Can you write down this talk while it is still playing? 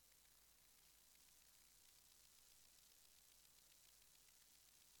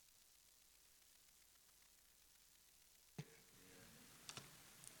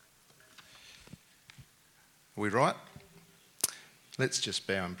we right? Let's just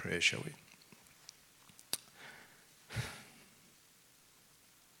bow in prayer, shall we?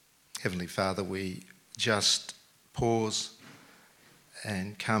 Heavenly Father, we just pause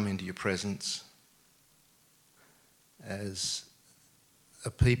and come into your presence as a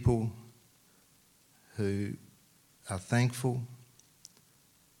people who are thankful,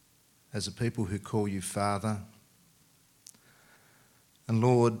 as a people who call you Father. And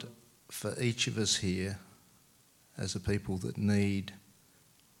Lord, for each of us here, as a people that need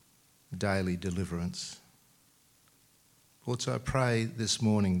daily deliverance, Lord, so I pray this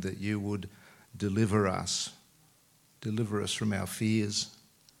morning that you would deliver us from our fears.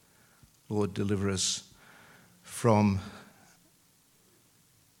 Lord, deliver us from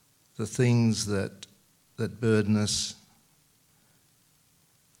the things that burden us.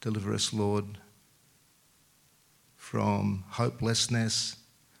 Deliver us, Lord, from hopelessness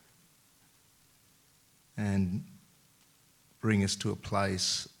and bring us to a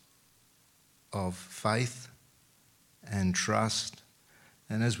place of faith and trust.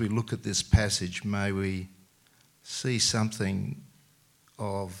 And as we look at this passage, may we see something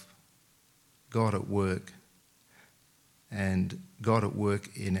of God at work, and God at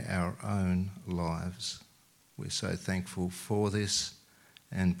work in our own lives. We're so thankful for this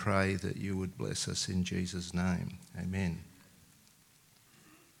and pray that you would bless us in Jesus' name. Amen.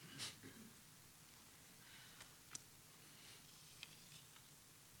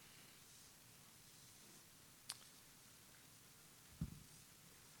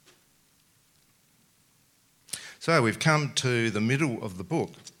 So we've come to the middle of the book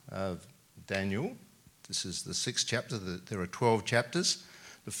of Daniel. This is the 6th chapter. There are 12 chapters.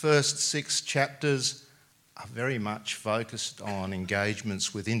 The first 6 chapters are very much focused on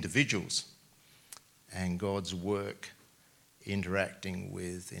engagements with individuals and God's work interacting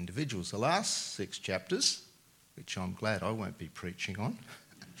with individuals. The last 6 chapters, which I'm glad I won't be preaching on,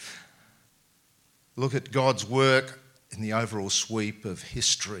 look at God's work in the overall sweep of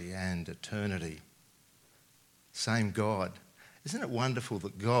history and eternity. Same God. Isn't it wonderful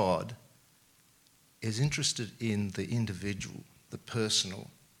that God is interested in the individual, the personal?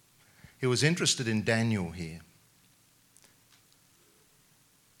 He was interested in Daniel here.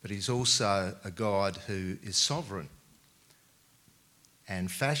 But he's also a God who is sovereign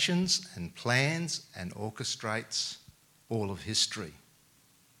and fashions and plans and orchestrates all of history.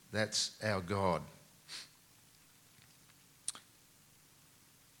 That's our God.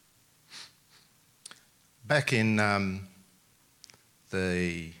 Back in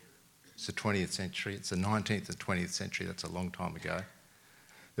the 20th century, it's the 19th and 20th century, that's a long time ago,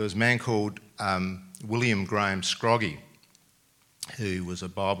 there was a man called William Graham Scroggie, who was a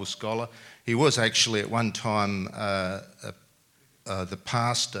Bible scholar. He was actually at one time the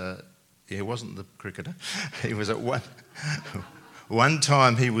pastor. He wasn't the cricketer. He was at one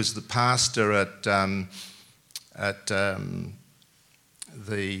time he was the pastor at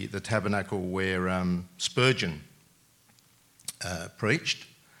the tabernacle where Spurgeon preached.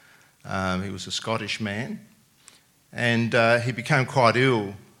 He was a Scottish man, and he became quite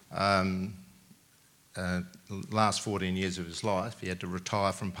ill the last 14 years of his life. He had to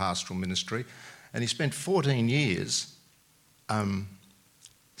retire from pastoral ministry, and he spent 14 years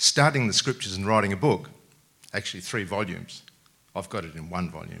studying the scriptures and writing a book, actually 3 volumes. I've got it in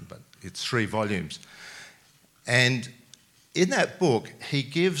 1 volume, but it's 3 volumes. And in that book, he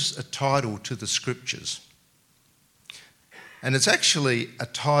gives a title to the scriptures. And it's actually a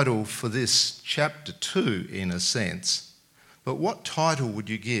title for this chapter 2, in a sense. But what title would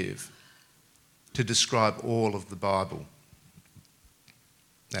you give to describe all of the Bible?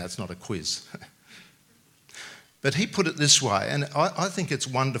 Now, it's not a quiz. But he put it this way, and I think it's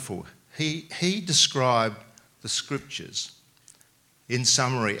wonderful. He described the scriptures, in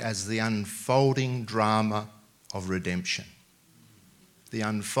summary, as the unfolding drama of redemption. The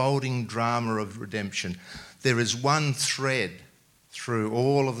unfolding drama of redemption. There is one thread through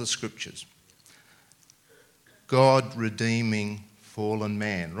all of the scriptures. God redeeming fallen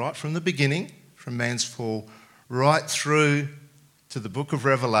man. Right from the beginning, from man's fall, right through to the book of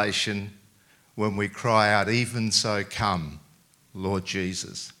Revelation, when we cry out, "Even so come, Lord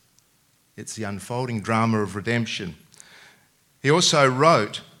Jesus." It's the unfolding drama of redemption. He also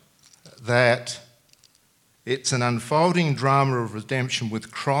wrote that it's an unfolding drama of redemption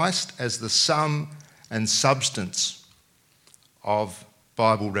with Christ as the sum and substance of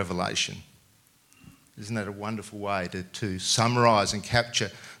Bible revelation. Isn't that a wonderful way to summarise and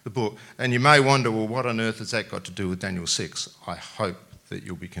capture the book? And you may wonder, well, what on earth has that got to do with Daniel 6? I hope that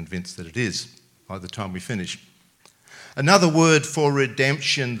you'll be convinced that it is by the time we finish. Another word for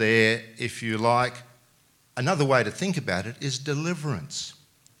redemption there, if you like, another way to think about it is deliverance.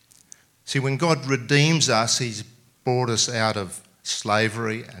 See, when God redeems us, he's brought us out of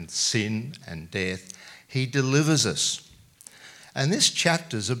slavery and sin and death. He delivers us. And this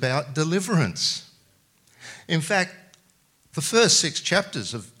chapter's about deliverance. In fact, the first 6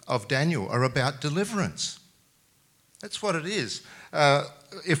 chapters of Daniel are about deliverance. That's what it is.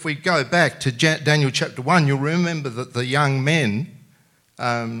 If we go back to Daniel chapter 1, you'll remember that the young men,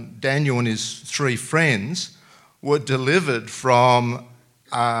 Daniel and his 3 friends, were delivered from,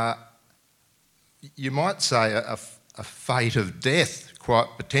 you might say, a fate of death, quite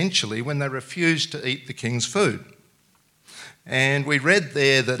potentially, when they refused to eat the king's food. And we read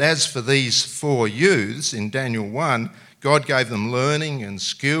there that as for these 4 youths in Daniel 1, God gave them learning and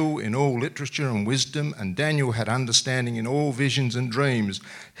skill in all literature and wisdom, and Daniel had understanding in all visions and dreams.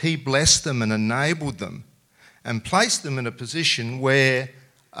 He blessed them and enabled them and placed them in a position where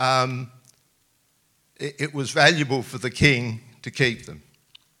it was valuable for the king to keep them.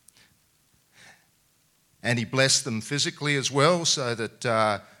 And he blessed them physically as well, so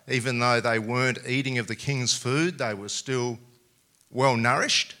that even though they weren't eating of the king's food, they were still well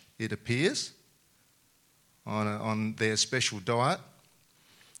nourished, it appears, on their special diet.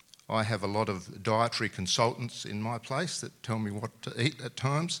 I have a lot of dietary consultants in my place that tell me what to eat at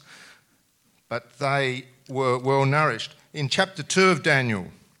times, but they were well nourished. In chapter 2 of Daniel,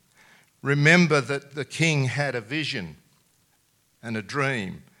 remember that the king had a vision and a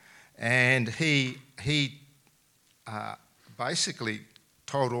dream, and he basically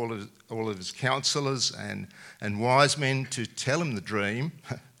told all of his counsellors and wise men to tell him the dream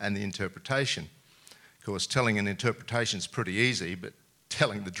and the interpretation. Of course, telling an interpretation is pretty easy, but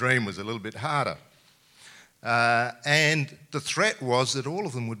telling the dream was a little bit harder. And the threat was that all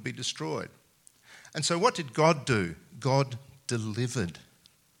of them would be destroyed. And so what did God do? God delivered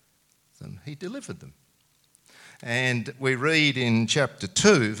them. He delivered them. And we read in chapter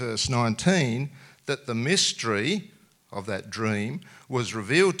 2, verse 19, that the mystery of that dream was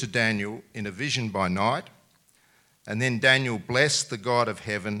revealed to Daniel in a vision by night. And then Daniel blessed the God of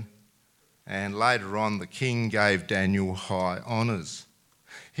heaven, and later on the king gave Daniel high honours.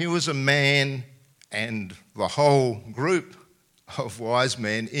 He was a man and the whole group of wise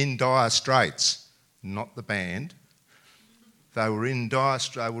men in dire straits, not the band. They were in dire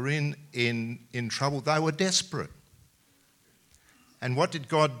straits, they were in trouble, they were desperate. And what did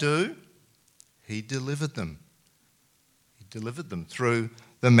God do? He delivered them. He delivered them through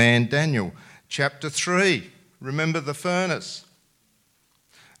the man Daniel. Chapter 3, remember the furnace.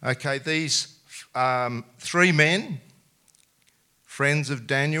 Okay, these 3 men, friends of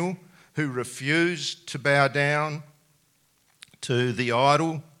Daniel, who refused to bow down to the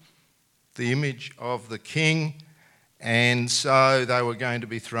idol, the image of the king, and so they were going to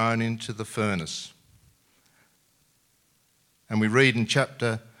be thrown into the furnace. And we read in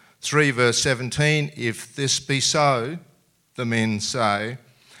chapter 3, verse 17, if this be so, the men say,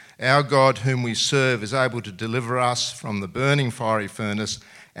 our God whom we serve is able to deliver us from the burning fiery furnace,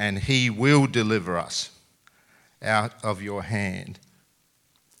 and he will deliver us out of your hand.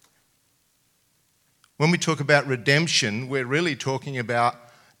 When we talk about redemption, we're really talking about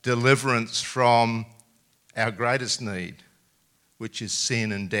deliverance from our greatest need, which is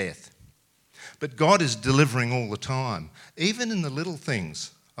sin and death. But God is delivering all the time, even in the little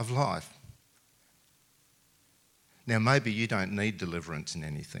things of life. Now, maybe you don't need deliverance in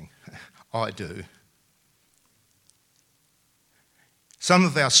anything. I do. Some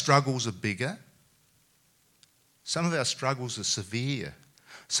of our struggles are bigger. Some of our struggles are severe.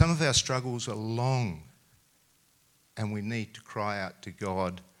 Some of our struggles are long. And we need to cry out to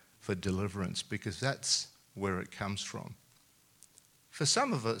God for deliverance, because that's where it comes from. For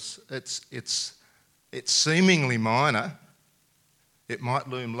some of us, it's seemingly minor. It might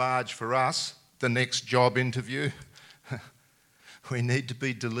loom large for us, the next job interview. We need to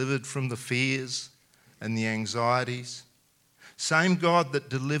be delivered from the fears and the anxieties. Same God that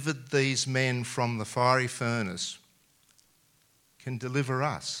delivered these men from the fiery furnace can deliver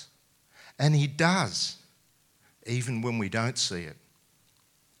us. And he does, even when we don't see it.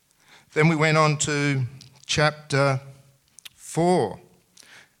 Then we went on to chapter 4,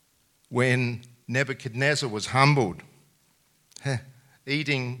 when Nebuchadnezzar was humbled,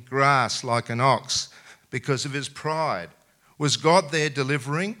 eating grass like an ox because of his pride. Was God there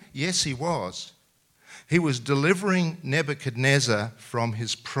delivering? Yes, he was. He was delivering Nebuchadnezzar from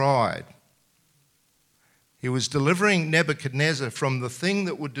his pride. He was delivering Nebuchadnezzar from the thing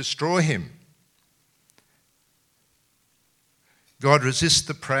that would destroy him. God resists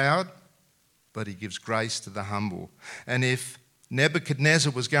the proud, but he gives grace to the humble. And if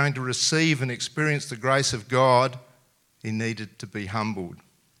Nebuchadnezzar was going to receive and experience the grace of God, he needed to be humbled,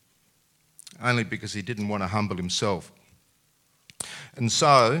 only because he didn't want to humble himself. And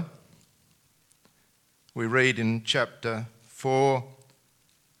so, we read in chapter 4,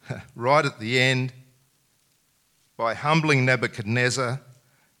 right at the end, by humbling Nebuchadnezzar,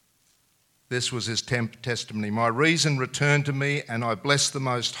 this was his testimony. My reason returned to me, and I blessed the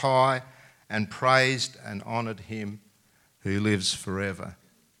Most High and praised and honoured him who lives forever.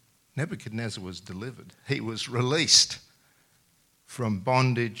 Nebuchadnezzar was delivered. He was released from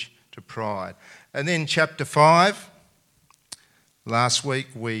bondage to pride. And then chapter 5, last week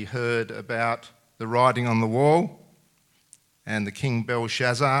we heard about the writing on the wall and the king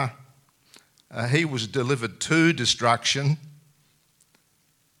Belshazzar. He was delivered to destruction.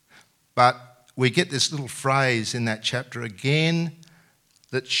 But we get this little phrase in that chapter again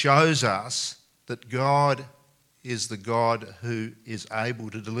that shows us that God is the God who is able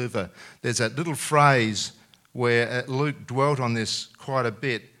to deliver. There's that little phrase where Luke dwelt on this quite a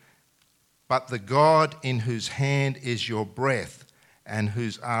bit. But the God in whose hand is your breath and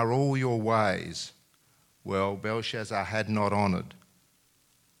whose are all your ways, well, Belshazzar had not honoured.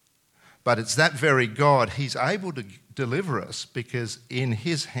 But it's that very God, he's able to deliver us because in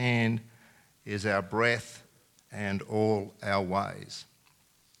his hand is our breath and all our ways.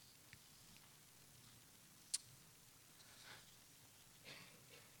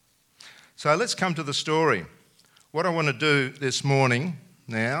 So let's come to the story. What I want to do this morning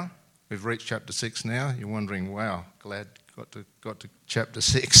now, we've reached chapter 6 now. You're wondering, wow, glad got to chapter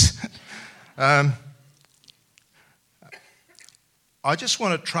 6. I just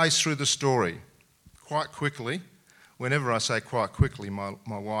want to trace through the story quite quickly. Whenever I say quite quickly, my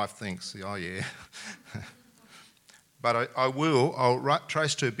wife thinks, oh yeah. But I'll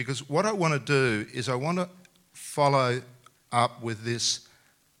trace through, because what I want to do is I want to follow up with this.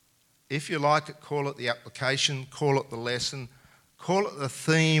 If you like it, call it the application, call it the lesson, call it the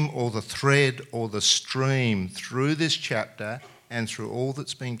theme or the thread or the stream through this chapter and through all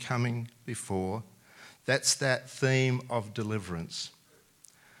that's been coming before. That's that theme of deliverance.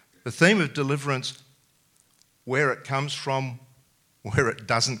 The theme of deliverance, where it comes from, where it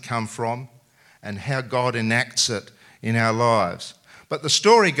doesn't come from, and how God enacts it in our lives. But the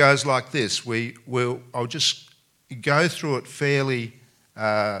story goes like this. I'll just go through it fairly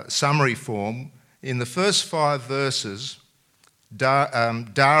summary form. In the first 5 verses,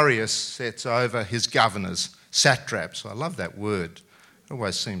 Darius sets over his governors, satraps. I love that word. It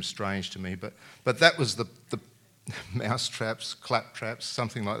always seems strange to me, but that was the mouse traps, clap traps,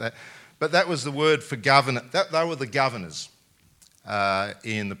 something like that. But that was the word for governor. They were the governors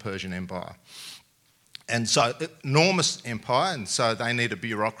in the Persian Empire. And so, enormous empire, and so they need a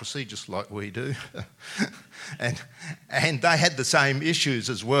bureaucracy just like we do. and they had the same issues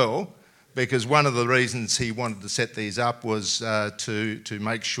as well, because one of the reasons he wanted to set these up was to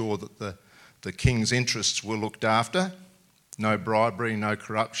make sure that the king's interests were looked after. No bribery, no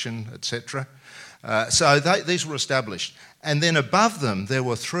corruption, etc. So these were established. And then above them, there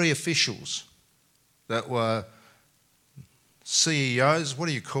were 3 officials that were CEOs. What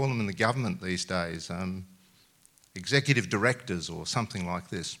do you call them in the government these days? Executive directors or something like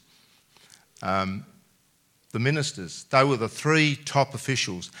this. The ministers. They were the 3 top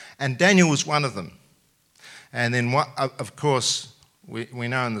officials. And Daniel was one of them. And then, of course, we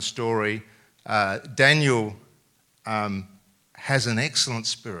know in the story, Daniel has an excellent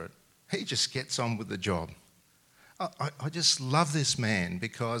spirit. He just gets on with the job. I just love this man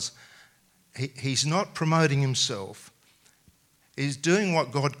because he's not promoting himself. He's doing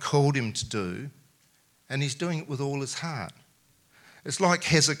what God called him to do, and he's doing it with all his heart. It's like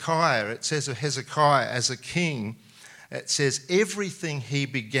Hezekiah. It says of Hezekiah as a king, it says everything he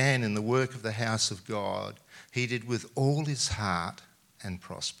began in the work of the house of God, he did with all his heart and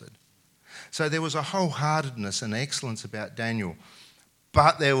prospered. So there was a wholeheartedness and excellence about Daniel.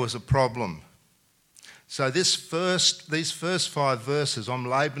 But there was a problem. So these first 5 verses, I'm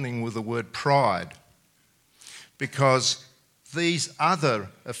labelling with the word pride, because these other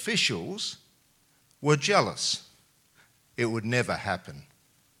officials were jealous. It would never happen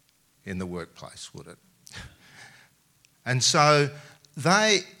in the workplace, would it? And so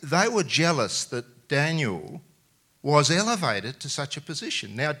they were jealous that Daniel was elevated to such a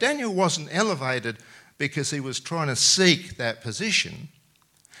position. Now, Daniel wasn't elevated because he was trying to seek that position.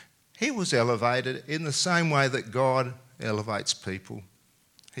 He was elevated in the same way that God elevates people.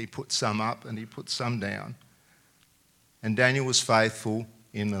 He put some up and he put some down. And Daniel was faithful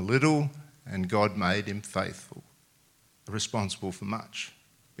in a little, and God made him faithful, responsible for much,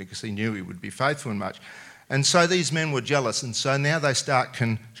 because he knew he would be faithful in much. And so these men were jealous, and so now they start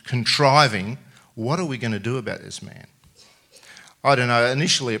contriving, what are we going to do about this man? I don't know,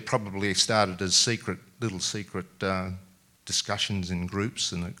 initially it probably started as little secret discussions in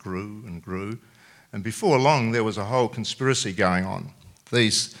groups, and it grew and grew. And before long there was a whole conspiracy going on.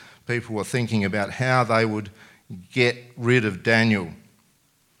 These people were thinking about how they would get rid of Daniel.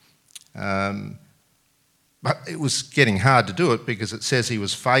 But it was getting hard to do it because it says he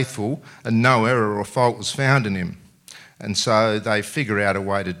was faithful and no error or fault was found in him. And so they figure out a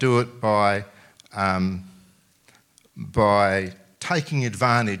way to do it by taking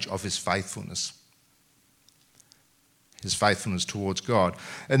advantage of his faithfulness towards God.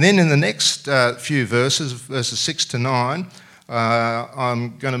 And then in the next few verses 6 to 9,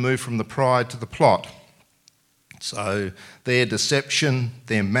 I'm going to move from the pride to the plot. So their deception,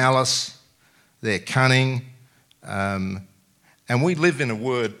 their malice, their cunning, and we live in a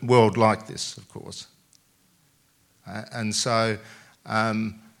world like this, of course. And so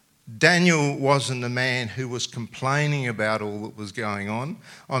Daniel wasn't a man who was complaining about all that was going on.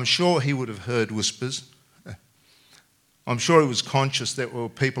 I'm sure he would have heard whispers. I'm sure he was conscious that there were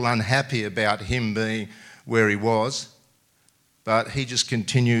people unhappy about him being where he was, but he just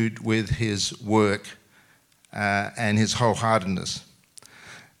continued with his work and his wholeheartedness.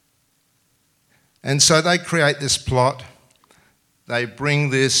 And so they create this plot. They bring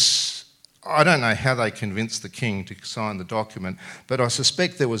this, I don't know how they convinced the king to sign the document, but I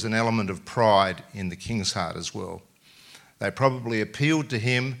suspect there was an element of pride in the king's heart as well. They probably appealed to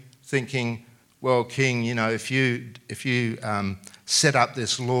him thinking, well, king, you know, if you set up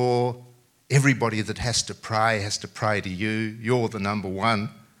this law, everybody that has to pray to you. You're the number one.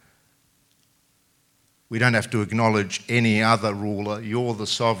 We don't have to acknowledge any other ruler. You're the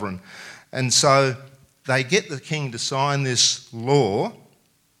sovereign. And so they get the king to sign this law,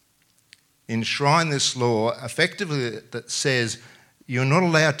 enshrine this law, effectively that says you're not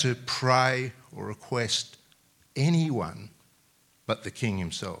allowed to pray or request anyone but the king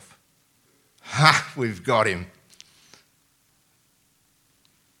himself. Ha! We've got him.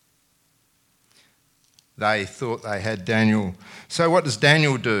 They thought they had Daniel. So what does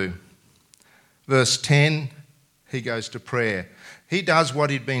Daniel do? Verse 10, he goes to prayer. He does what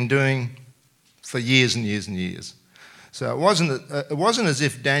he'd been doing for years and years and years. So it wasn't as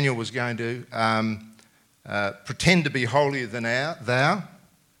if Daniel was going to pretend to be holier than thou.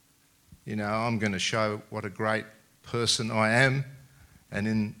 You know, I'm going to show what a great person I am. And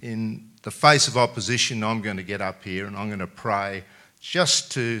in the face of opposition, I'm going to get up here and I'm going to pray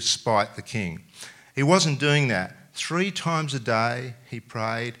just to spite the king. He wasn't doing that. 3 times a day he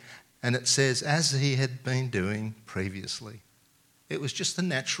prayed, and it says, as he had been doing previously. It was just the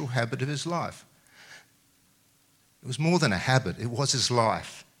natural habit of his life. It was more than a habit, it was his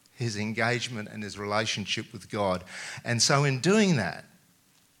life, his engagement and his relationship with God. And so in doing that,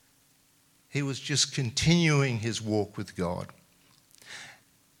 he was just continuing his walk with God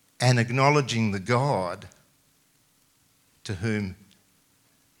and acknowledging the God to whom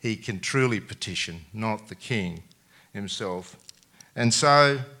he can truly petition, not the king himself. And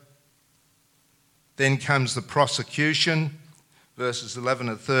so then comes the prosecution, verses 11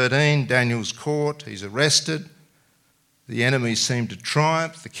 and 13, Daniel's caught, he's arrested. The enemies seem to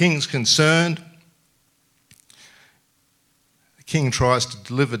triumph. The king's concerned. The king tries to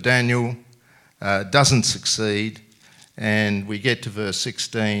deliver Daniel, doesn't succeed, and we get to verse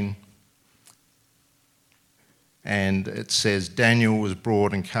 16, and it says, Daniel was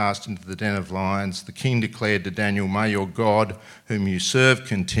brought and cast into the den of lions. The king declared to Daniel, may your God, whom you serve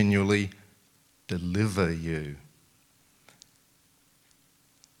continually, deliver you.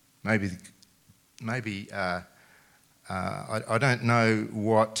 Maybe I don't know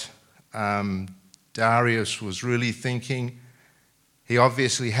what Darius was really thinking. He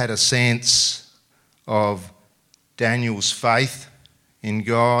obviously had a sense of Daniel's faith in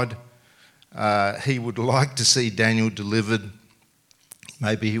God. He would like to see Daniel delivered.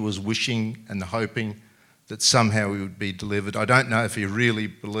 Maybe he was wishing and hoping that somehow he would be delivered. I don't know if he really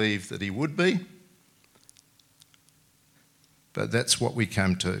believed that he would be, but that's what we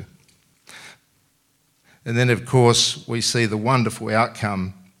come to. And then, of course, we see the wonderful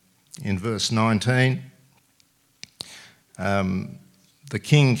outcome in verse 19. The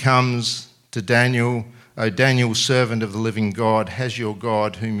king comes to Daniel, O Daniel, servant of the living God, has your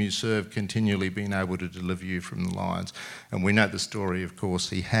God, whom you serve, continually been able to deliver you from the lions? And we know the story, of course,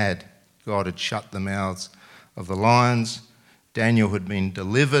 he had. God had shut the mouths of the lions. Daniel had been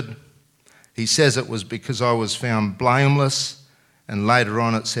delivered. He says it was because I was found blameless. And later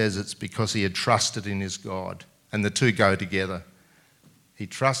on it says it's because he had trusted in his God. And the two go together. He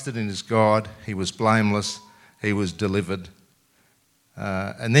trusted in his God, he was blameless, he was delivered.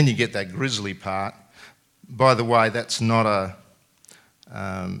 And then you get that grisly part. By the way, that's not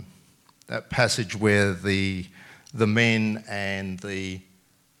that passage where the men and the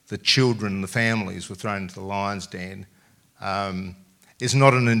children, the families were thrown into the lion's den, is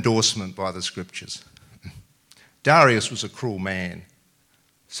not an endorsement by the scriptures. Darius was a cruel man.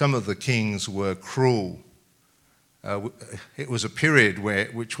 Some of the kings were cruel. It was a period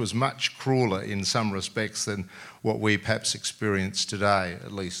which was much crueler in some respects than what we perhaps experience today,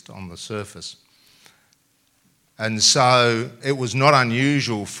 at least on the surface. And so it was not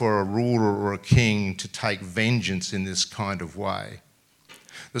unusual for a ruler or a king to take vengeance in this kind of way.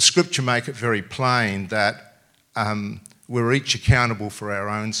 The scripture make it very plain that we're each accountable for our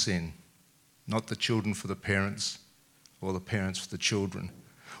own sin, not the children for the parents or the parents for the children.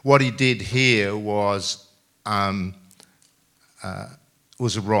 What he did here was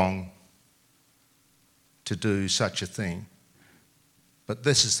wrong to do such a thing. But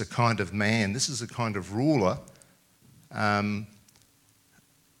this is the kind of man, this is the kind of ruler in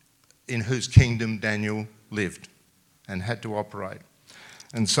whose kingdom Daniel lived and had to operate.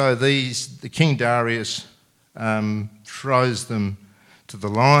 And so the King Darius throws them to the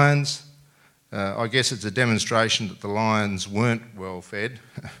lions. I guess it's a demonstration that the lions weren't well fed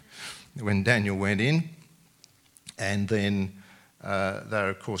when Daniel went in. And then they're,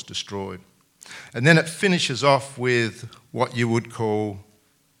 of course, destroyed. And then it finishes off with what you would call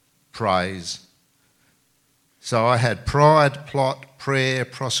praise. So I had pride, plot, prayer,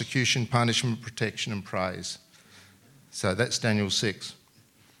 prosecution, punishment, protection, and praise. So that's Daniel 6.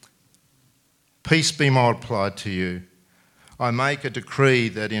 Peace be multiplied to you. I make a decree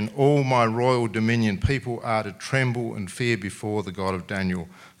that in all my royal dominion people are to tremble and fear before the God of Daniel,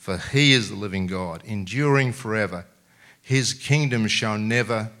 for he is the living God, enduring forever. His kingdom shall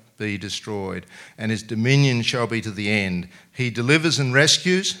never be destroyed, and his dominion shall be to the end. He delivers and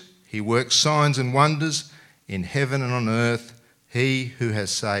rescues. He works signs and wonders in heaven and on earth. He who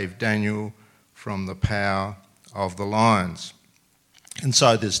has saved Daniel from the power of the lions. And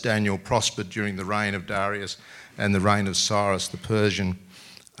so this Daniel prospered during the reign of Darius and the reign of Cyrus the Persian.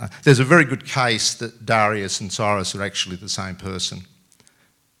 There's a very good case that Darius and Cyrus are actually the same person.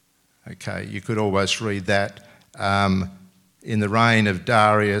 Okay, you could almost read that. In the reign of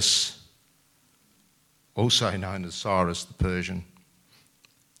Darius, also known as Cyrus the Persian.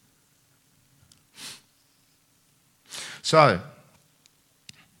 So,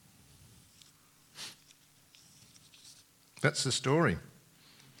 that's the story.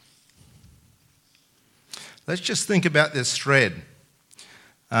 Let's just think about this thread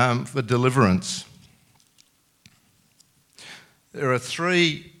for deliverance. There are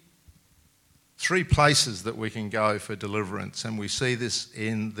three places that we can go for deliverance, and we see this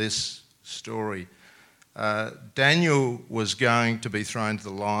in this story. Daniel was going to be thrown to the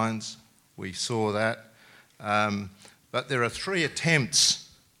lions. We saw that. But there are three attempts,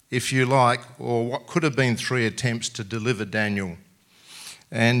 if you like, or what could have been three attempts to deliver Daniel.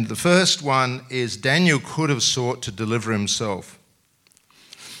 And the first one is Daniel could have sought to deliver himself.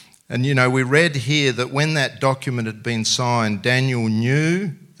 And, you know, we read here that when that document had been signed, Daniel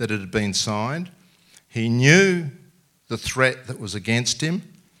knew that it had been signed. He knew the threat that was against him.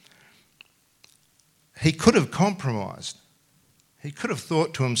 He could have compromised. He could have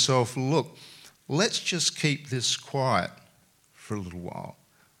thought to himself, look, let's just keep this quiet for a little while.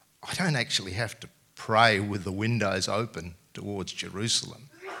 I don't actually have to pray with the windows open towards Jerusalem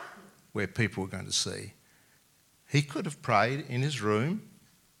where people are going to see. He could have prayed in his room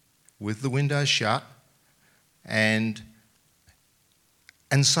with the windows shut and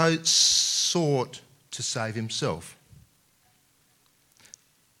so sought to save himself,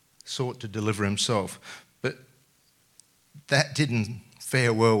 sought to deliver himself. But that didn't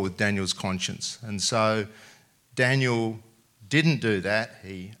fare well with Daniel's conscience. And so Daniel didn't do that.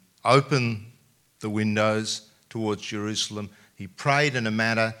 He opened the windows towards Jerusalem. He prayed in a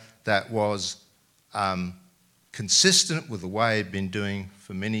manner that was consistent with the way he'd been doing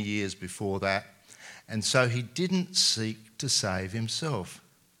for many years before that. And so he didn't seek to save himself.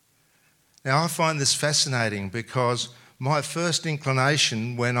 Now, I find this fascinating because my first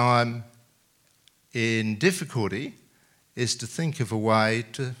inclination when I'm in difficulty is to think of a way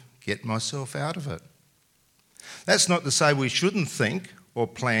to get myself out of it. That's not to say we shouldn't think or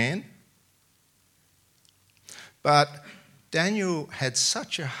plan, but Daniel had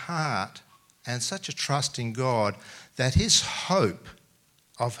such a heart and such a trust in God that his hope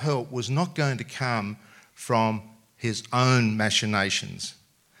of help was not going to come from his own machinations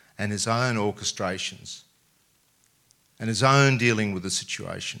and his own orchestrations and his own dealing with the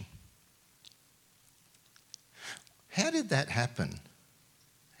situation. How did that happen?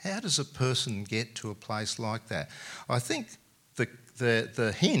 How does a person get to a place like that? I think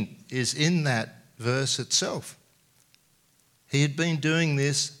the hint is in that verse itself. He had been doing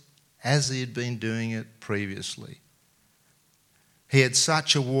this as he had been doing it previously. He had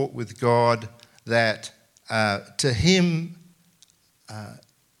such a walk with God that to him,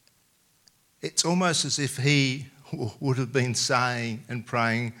 it's almost as if he would have been saying and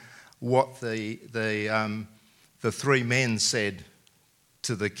praying what the three men said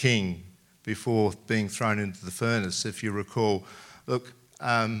to the king before being thrown into the furnace. If you recall, look,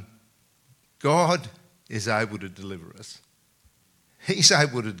 God is able to deliver us. He's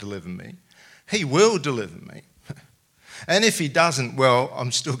able to deliver me. He will deliver me. And if he doesn't, well,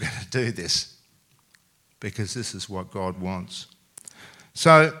 I'm still going to do this because this is what God wants.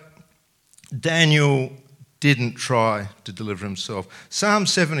 So Daniel didn't try to deliver himself. Psalm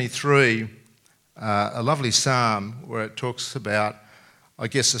 73, a lovely psalm where it talks about, I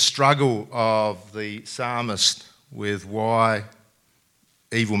guess, the struggle of the psalmist with why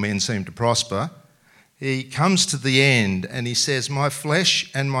evil men seem to prosper. He comes to the end and he says, "My flesh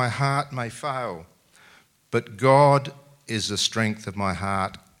and my heart may fail, but God is the strength of my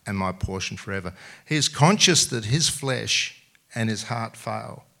heart and my portion forever." He is conscious that his flesh and his heart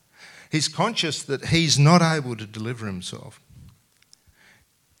fail. He's conscious that he's not able to deliver himself.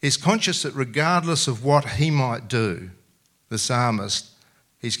 He's conscious that regardless of what he might do, the psalmist,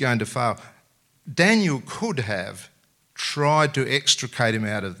 he's going to fail. Daniel could have tried to extricate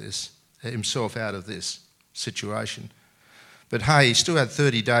himself out of this situation. But hey, he still had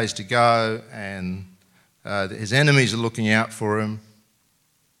 30 days to go and his enemies are looking out for him.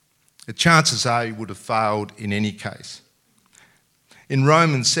 The chances are he would have failed in any case. In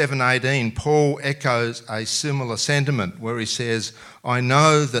Romans 7:18, Paul echoes a similar sentiment where he says, "I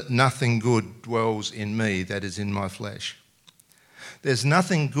know that nothing good dwells in me, that is in my flesh." There's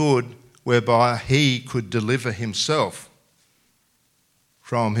nothing good whereby he could deliver himself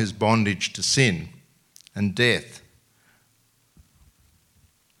from his bondage to sin and death.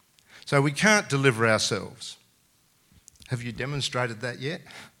 So we can't deliver ourselves. Have you demonstrated that yet?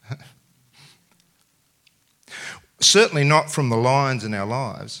 Certainly not from the lions in our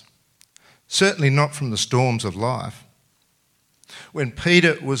lives. Certainly not from the storms of life. When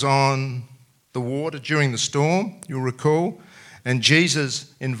Peter was on the water during the storm, you'll recall, and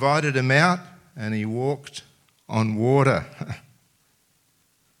Jesus invited him out and he walked on water.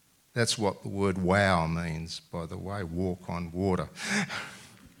 That's what the word wow means, by the way, walk on water.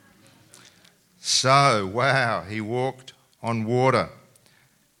 So, wow, he walked on water.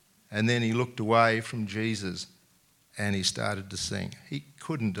 And then he looked away from Jesus and he started to sink. He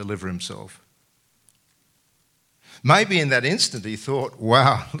couldn't deliver himself. Maybe in that instant he thought,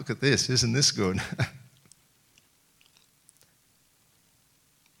 wow, look at this, isn't this good?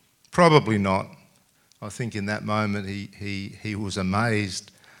 Probably not. I think in that moment he was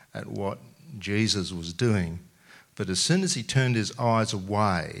amazed at what Jesus was doing. But as soon as he turned his eyes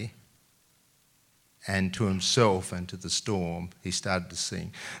away and to himself and to the storm, he started to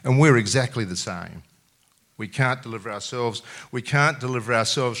sink. And we're exactly the same. We can't deliver ourselves. We can't deliver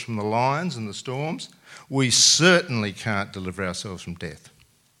ourselves from the lions and the storms. We certainly can't deliver ourselves from death.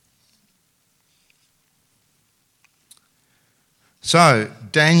 So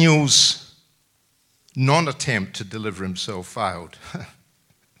Daniel's non-attempt to deliver himself failed,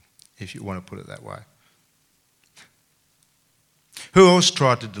 if you want to put it that way. Who else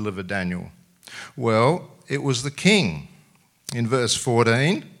tried to deliver Daniel? Well, it was the king. In verse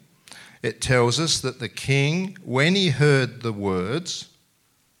 14, it tells us that the king, when he heard the words,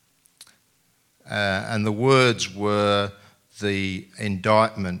 and the words were the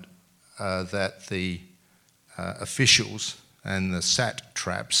indictment that the officials and the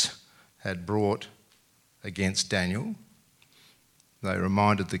satraps had brought against Daniel. They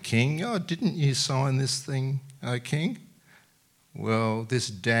reminded the king, "Oh, didn't you sign this thing, O king? Well, this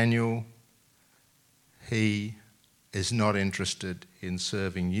Daniel, he is not interested in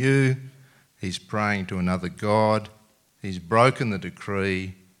serving you. He's praying to another god. He's broken the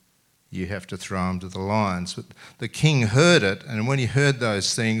decree. You have to throw him to the lions." But the king heard it, and when he heard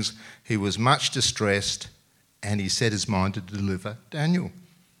those things, he was much distressed, and he set his mind to deliver Daniel.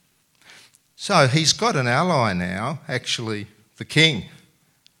 So he's got an ally now, actually the king.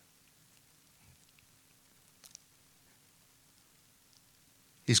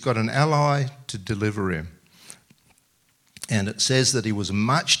 He's got an ally to deliver him. And it says that he was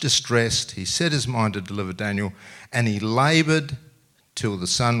much distressed. He set his mind to deliver Daniel, and he laboured till the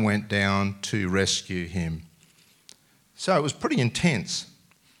sun went down to rescue him. So it was pretty intense.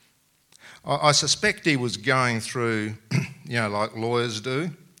 I suspect he was going through, like lawyers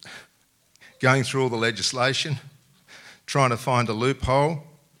do, going through all the legislation, trying to find a loophole.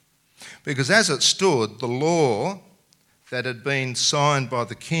 Because as it stood, the law that had been signed by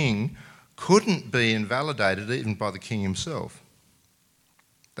the king couldn't be invalidated even by the king himself.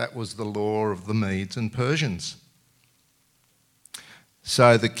 That was the law of the Medes and Persians.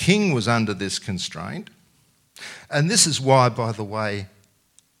 So the king was under this constraint. And this is why, by the way,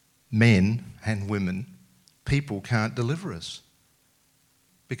 men and women, people can't deliver us.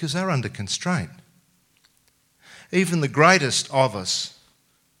 Because they're under constraint. Even the greatest of us,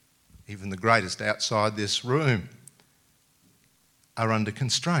 even the greatest outside this room, are under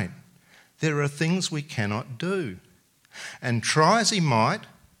constraint. There are things we cannot do. And try as he might,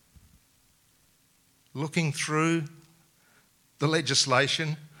 looking through the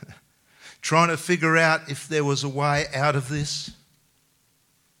legislation, trying to figure out if there was a way out of this,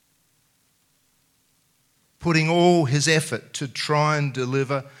 putting all his effort to try and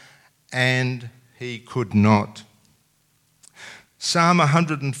deliver, and he could not. Psalm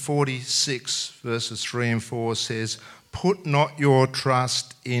 146 verses 3 and 4 says, "Put not your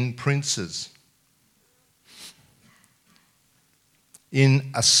trust in princes,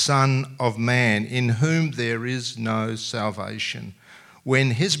 in a son of man, in whom there is no salvation.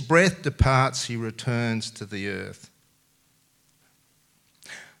 When his breath departs, he returns to the earth."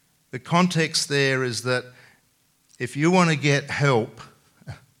 The context there is that if you want to get help,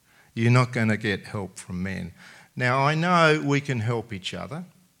 you're not going to get help from men. Now, I know we can help each other,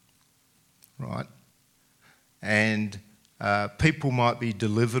 right? And people might be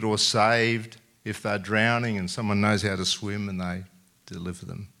delivered or saved if they're drowning and someone knows how to swim and they deliver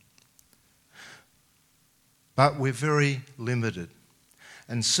them. But we're very limited.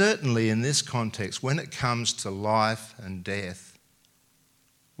 And certainly in this context, when it comes to life and death,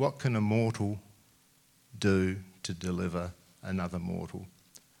 what can a mortal do to deliver another mortal?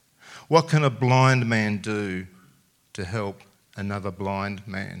 What can a blind man do to help another blind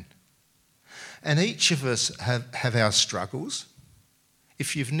man? And each of us have our struggles.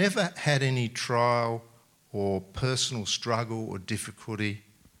 If you've never had any trial or personal struggle or difficulty,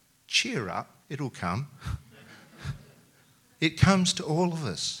 cheer up, it'll come. It comes to all of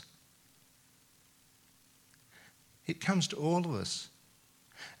us. It comes to all of us.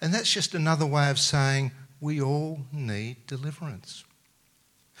 And that's just another way of saying we all need deliverance.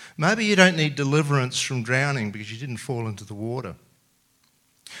 Maybe you don't need deliverance from drowning because you didn't fall into the water.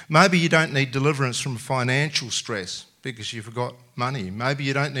 Maybe you don't need deliverance from financial stress because you've got money. Maybe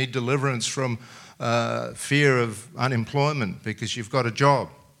you don't need deliverance from fear of unemployment because you've got a job.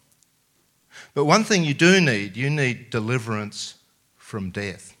 But one thing you do need, you need deliverance from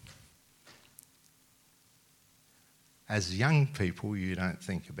death. As young people, you don't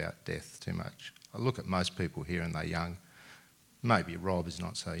think about death too much. I look at most people here and they're young. Maybe Rob is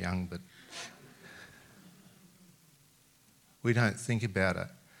not so young, but we don't think about it.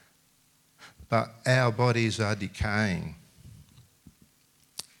 But our bodies are decaying.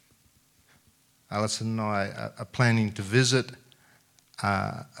 Alison and I are planning to visit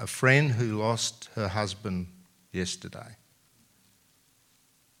a friend who lost her husband yesterday.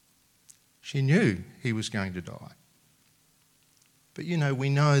 She knew he was going to die. But we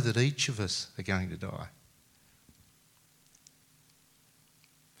know that each of us are going to die.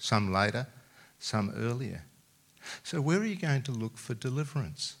 Some later, some earlier. So where are you going to look for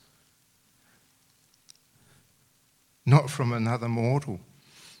deliverance? Not from another mortal.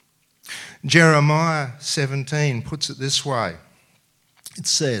 Jeremiah 17 puts it this way. It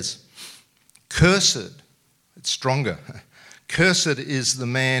says, "Cursed," it's stronger, "cursed is the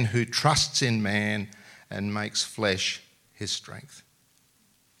man who trusts in man and makes flesh his strength."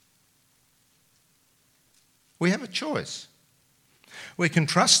 We have a choice. We can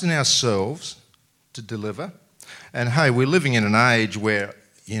trust in ourselves to deliver. And hey, we're living in an age where,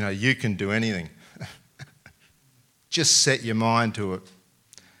 you can do anything. Just set your mind to it.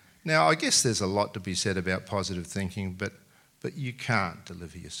 Now, I guess there's a lot to be said about positive thinking, but you can't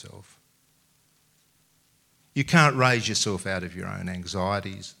deliver yourself. You can't raise yourself out of your own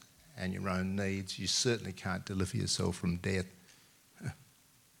anxieties and your own needs. You certainly can't deliver yourself from death.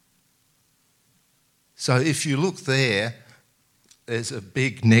 So if you look there's a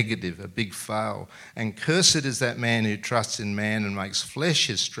big negative, a big fail. And cursed is that man who trusts in man and makes flesh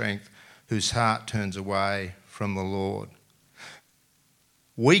his strength, whose heart turns away from the Lord.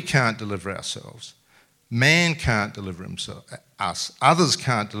 We can't deliver ourselves. Man can't deliver us. Others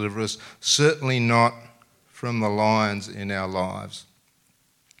can't deliver us, certainly not from the lions in our lives,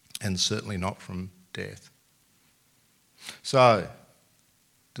 and certainly not from death. So,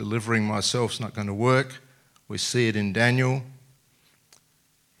 delivering myself is not going to work. We see it in Daniel.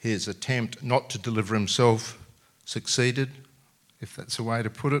 His attempt not to deliver himself succeeded, if that's a way to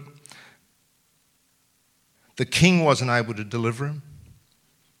put it. The king wasn't able to deliver him.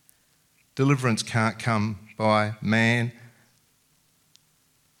 Deliverance can't come by man.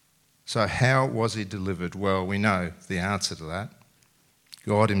 So how was he delivered? Well, we know the answer to that.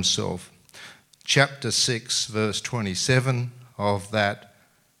 God himself. Chapter 6, verse 27 of that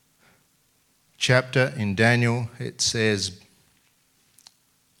chapter in Daniel, it says,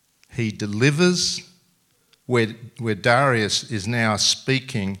 he delivers, where Darius is now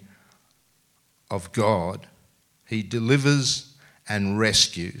speaking of God, he delivers and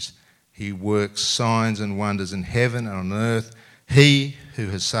rescues. He works signs and wonders in heaven and on earth. He who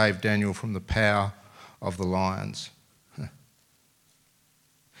has saved Daniel from the power of the lions.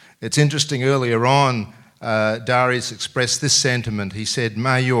 It's interesting, earlier on, Darius expressed this sentiment. He said,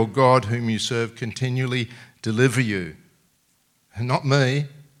 may your God whom you serve continually deliver you. Not me,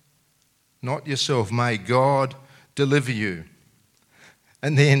 not yourself. May God deliver you.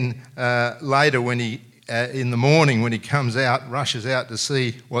 And then later when in the morning when he comes out, rushes out to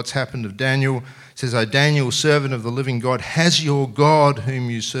see what's happened to Daniel, he says, O Daniel, servant of the living God, has your God whom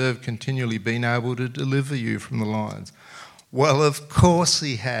you serve continually been able to deliver you from the lions? Well, of course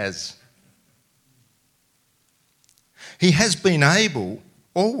he has. He has been able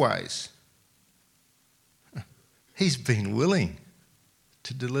always. He's been willing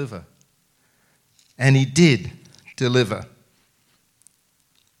to deliver. And he did deliver.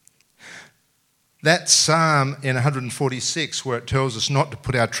 That psalm in 146, where it tells us not to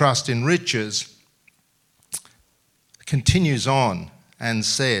put our trust in riches, continues on and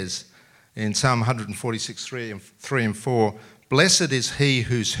says in Psalm 146, 3 and 4, blessed is he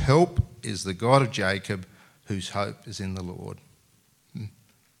whose help is the God of Jacob, whose hope is in the Lord.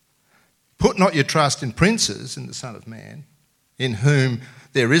 Put not your trust in princes, in the Son of Man, in whom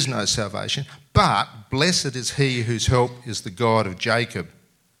there is no salvation, but blessed is he whose help is the God of Jacob,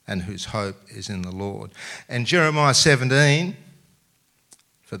 and whose hope is in the Lord. And Jeremiah 17,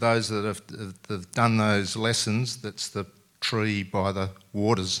 for those that have done those lessons, that's the tree by the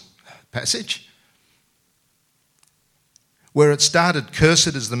waters passage, where it started,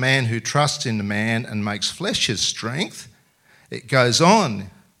 cursed is the man who trusts in man and makes flesh his strength. It goes on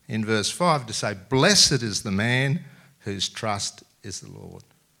in verse 5 to say, blessed is the man whose trust is the Lord.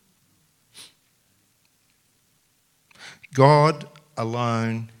 God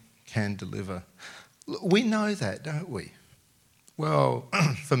alone can deliver. We know that, don't we? Well,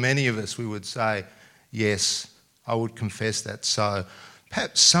 for many of us, we would say, yes, I would confess that so.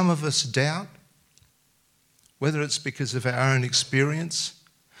 Perhaps some of us doubt, whether it's because of our own experience.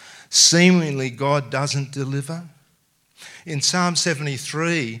 Seemingly, God doesn't deliver. In Psalm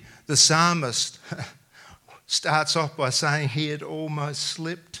 73, the psalmist starts off by saying he had almost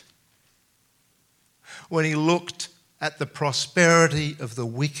slipped when he looked at the prosperity of the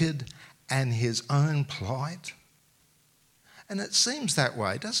wicked and his own plight. And it seems that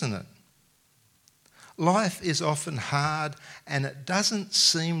way, doesn't it? Life is often hard and it doesn't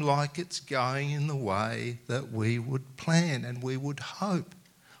seem like it's going in the way that we would plan and we would hope.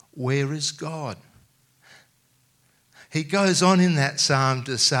 Where is God? He goes on in that psalm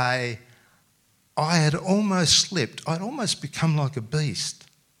to say, I had almost slipped. I'd almost become like a beast.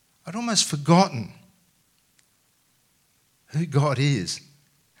 I'd almost forgotten who God is.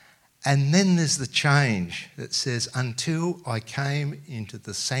 And then there's the change that says, until I came into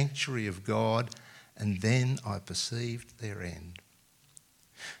the sanctuary of God, and then I perceived their end.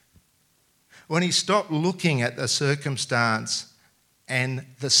 When he stopped looking at the circumstance and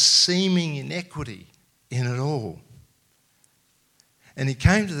the seeming inequity in it all, and he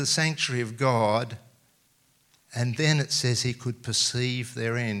came to the sanctuary of God, and then it says he could perceive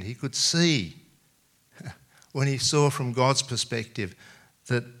their end. He could see, when he saw from God's perspective,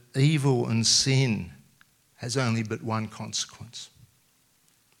 that evil and sin has only but one consequence.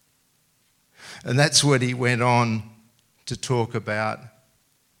 And that's what he went on to talk about.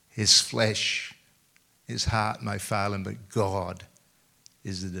 His flesh, his heart may fail him, but God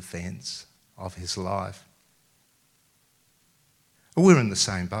is the defence of his life. We're in the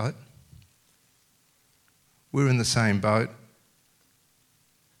same boat. We're in the same boat.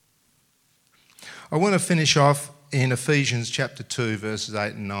 I want to finish off in Ephesians chapter 2, verses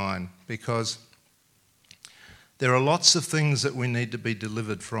 8 and 9, because there are lots of things that we need to be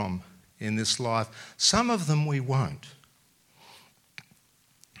delivered from in this life. Some of them we won't.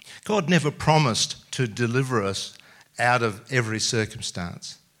 God never promised to deliver us out of every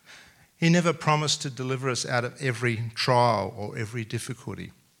circumstance. He never promised to deliver us out of every trial or every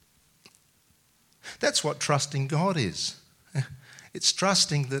difficulty. That's what trusting God is. It's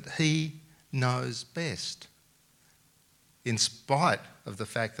trusting that He knows best, in spite of the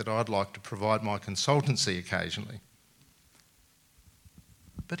fact that I'd like to provide my consultancy occasionally.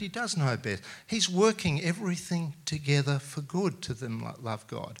 But He does know best. He's working everything together for good to them that love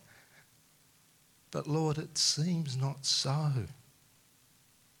God. But Lord, it seems not so.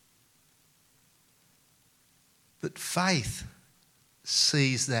 But faith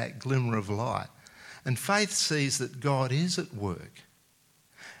sees that glimmer of light. And faith sees that God is at work.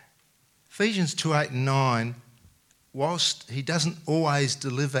 Ephesians 2:8 and 9, whilst He doesn't always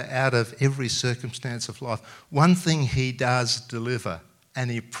deliver out of every circumstance of life, one thing He does deliver,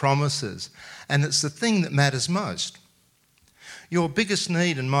 and He promises. And it's the thing that matters most. Your biggest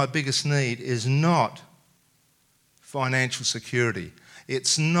need and my biggest need is not financial security.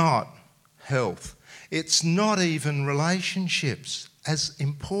 It's not health. It's not even relationships, as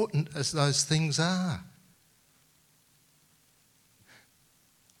important as those things are.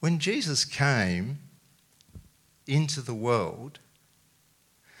 When Jesus came into the world,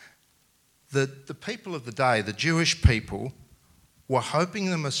 the people of the day, the Jewish people, were hoping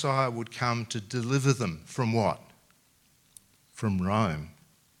the Messiah would come to deliver them from what? From Rome,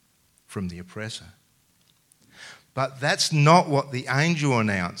 from the oppressor. But that's not what the angel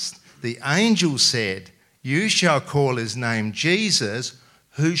announced. The angel said, "You shall call his name Jesus,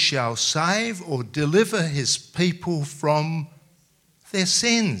 who shall save or deliver his people from their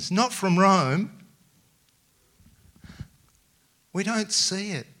sins," not from Rome. We don't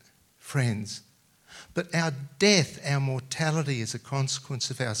see it, friends. But our death, our mortality is a consequence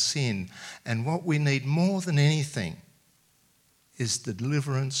of our sin. And what we need more than anything is the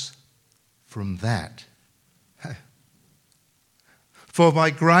deliverance from that. For by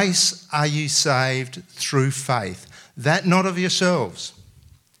grace are you saved through faith, that not of yourselves.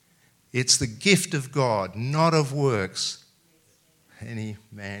 It's the gift of God, not of works, any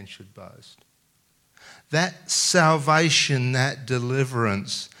man should boast. That salvation, that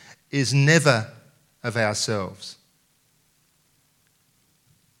deliverance is never of ourselves.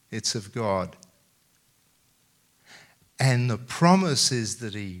 It's of God. And the promise is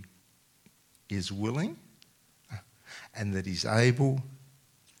that He is willing and that He's able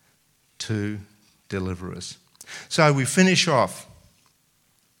to deliver us. So we finish off.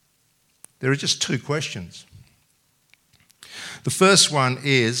 There are just two questions. The first one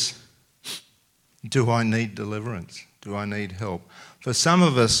is, do I need deliverance? Do I need help? For some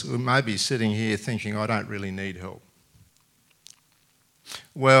of us, we may be sitting here thinking, I don't really need help.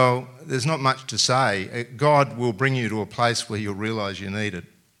 Well, there's not much to say. God will bring you to a place where you'll realise you need it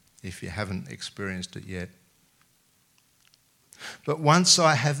if you haven't experienced it yet. But once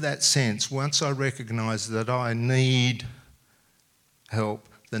I have that sense, once I recognise that I need help,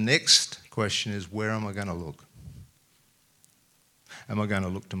 the next question is, where am I going to look? Am I going to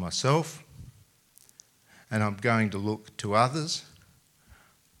look to myself? And I'm going to look to others?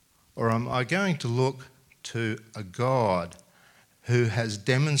 Or am I going to look to a God who has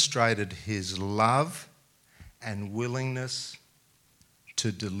demonstrated His love and willingness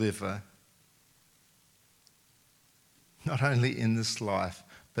to deliver, not only in this life,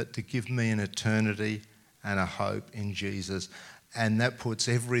 but to give me an eternity and a hope in Jesus? And that puts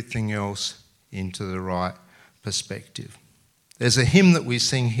everything else into the right perspective. There's a hymn that we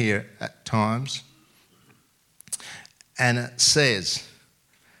sing here at times, and it says,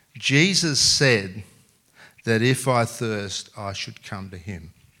 Jesus said that if I thirst, I should come to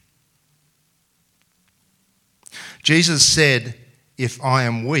Him. Jesus said, if I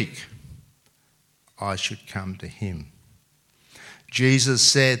am weak, I should come to Him. Jesus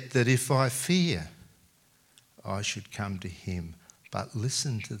said that if I fear, I should come to Him. But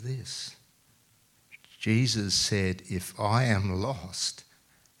listen to this. Jesus said, if I am lost,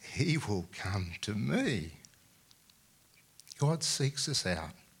 He will come to me. God seeks us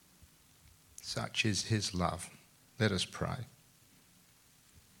out. Such is His love. Let us pray.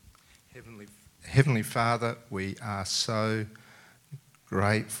 Heavenly Father, we are so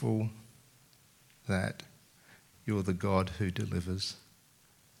grateful that You're the God who delivers.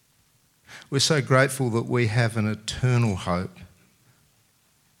 We're so grateful that we have an eternal hope.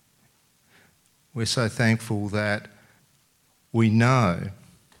 We're so thankful that we know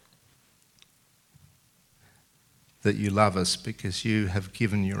that You love us because You have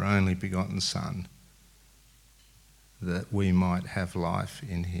given Your only begotten Son that we might have life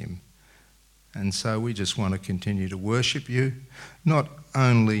in Him. And so we just want to continue to worship You, not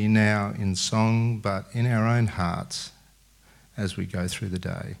only now in song, but in our own hearts as we go through the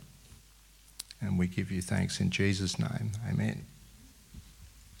day. And we give You thanks in Jesus' name. Amen.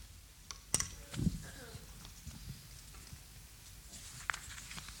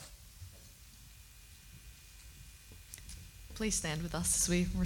 please stand with us as we